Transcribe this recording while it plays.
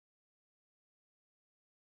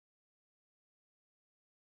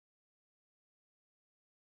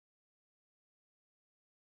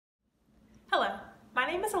Hello, my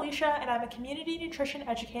name is Alicia and I'm a community nutrition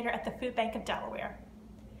educator at the Food Bank of Delaware.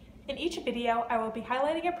 In each video, I will be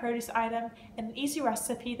highlighting a produce item and an easy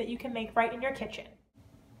recipe that you can make right in your kitchen.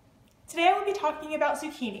 Today I will be talking about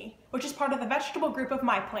zucchini, which is part of the vegetable group of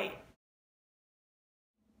my plate.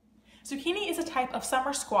 Zucchini is a type of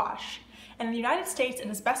summer squash, and in the United States it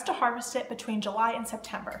is best to harvest it between July and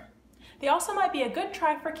September. They also might be a good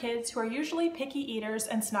try for kids who are usually picky eaters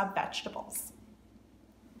and snub vegetables.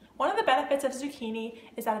 One of the benefits of zucchini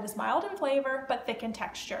is that it is mild in flavor but thick in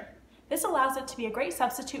texture. This allows it to be a great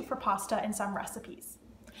substitute for pasta in some recipes.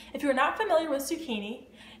 If you are not familiar with zucchini,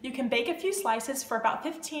 you can bake a few slices for about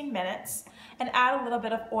 15 minutes and add a little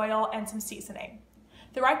bit of oil and some seasoning.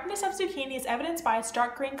 The ripeness of zucchini is evidenced by its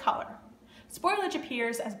dark green color. Spoilage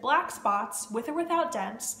appears as black spots with or without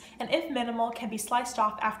dents, and if minimal, can be sliced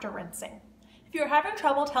off after rinsing. If you are having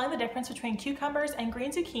trouble telling the difference between cucumbers and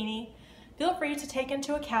green zucchini, feel free to take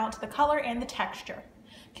into account the color and the texture.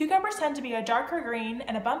 Cucumbers tend to be a darker green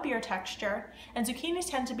and a bumpier texture, and zucchinis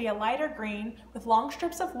tend to be a lighter green with long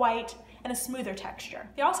strips of white and a smoother texture.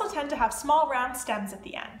 They also tend to have small round stems at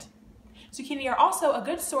the end. Zucchini are also a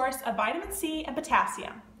good source of vitamin C and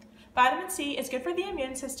potassium. Vitamin C is good for the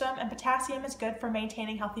immune system and potassium is good for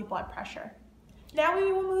maintaining healthy blood pressure. Now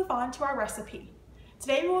we will move on to our recipe.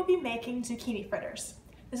 Today we will be making zucchini fritters.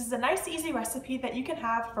 This is a nice, easy recipe that you can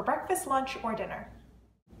have for breakfast, lunch, or dinner.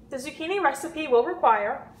 The zucchini recipe will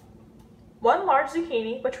require 1 large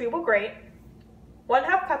zucchini, which we will grate,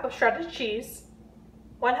 1/2 cup of shredded cheese,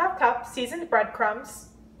 1/2 cup seasoned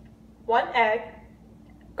breadcrumbs, 1 egg,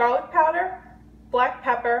 garlic powder, black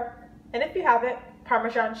pepper, and if you have it,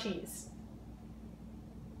 Parmesan cheese.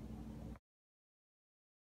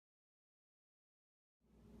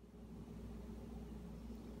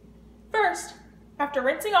 First, after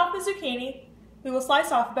rinsing off the zucchini, we will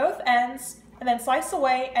slice off both ends and then slice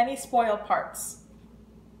away any spoiled parts.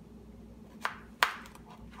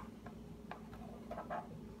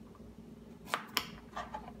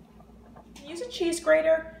 Use a cheese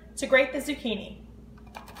grater to grate the zucchini.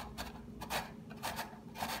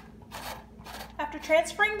 After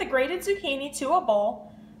transferring the grated zucchini to a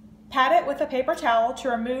bowl, pat it with a paper towel to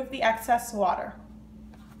remove the excess water.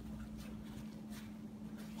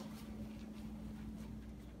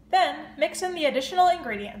 Then, mix in the additional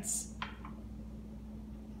ingredients.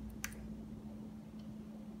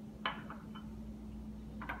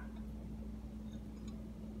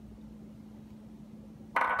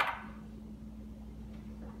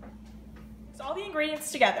 Mix all the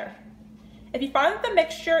ingredients together. If you find that the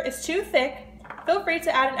mixture is too thick, feel free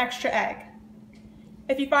to add an extra egg.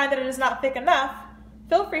 If you find that it is not thick enough,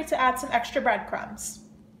 feel free to add some extra breadcrumbs.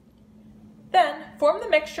 Then, form the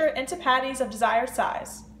mixture into patties of desired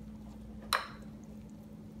size.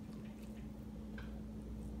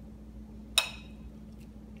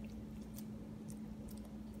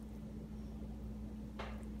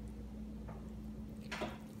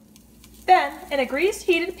 Then, in a greased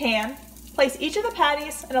heated pan, place each of the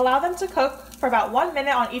patties and allow them to cook for about 1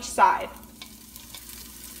 minute on each side.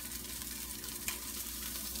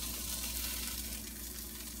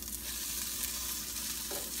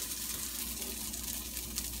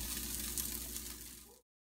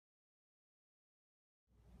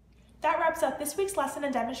 That wraps up this week's lesson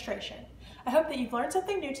and demonstration. I hope that you've learned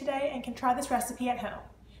something new today and can try this recipe at home.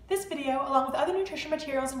 This video, along with other nutrition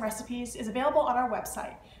materials and recipes, is available on our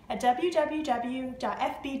website at www.fbd.org,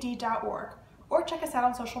 or check us out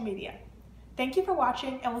on social media. Thank you for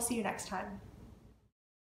watching, and we'll see you next time.